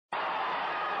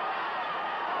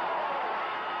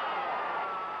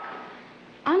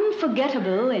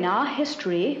unforgettable in our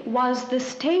history was the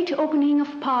state opening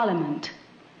of Parliament.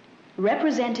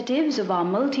 Representatives of our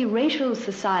multiracial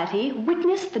society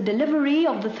witnessed the delivery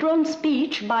of the throne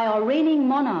speech by our reigning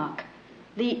monarch,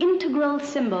 the integral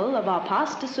symbol of our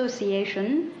past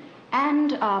association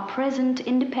and our present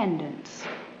independence.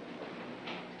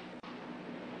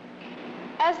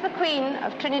 As the Queen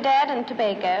of Trinidad and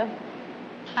Tobago,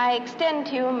 I extend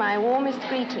to you my warmest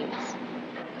greetings.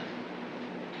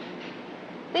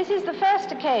 This is the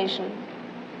first occasion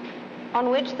on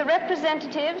which the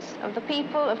representatives of the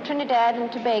people of Trinidad and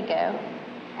Tobago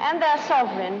and their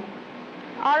sovereign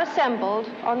are assembled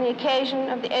on the occasion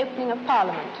of the opening of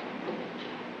Parliament.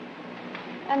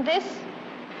 And this,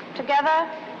 together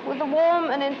with the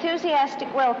warm and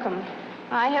enthusiastic welcome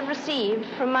I have received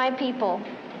from my people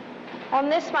on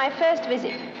this my first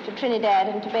visit to Trinidad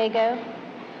and Tobago,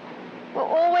 will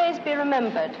always be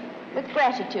remembered with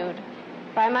gratitude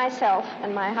by myself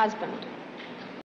and my husband.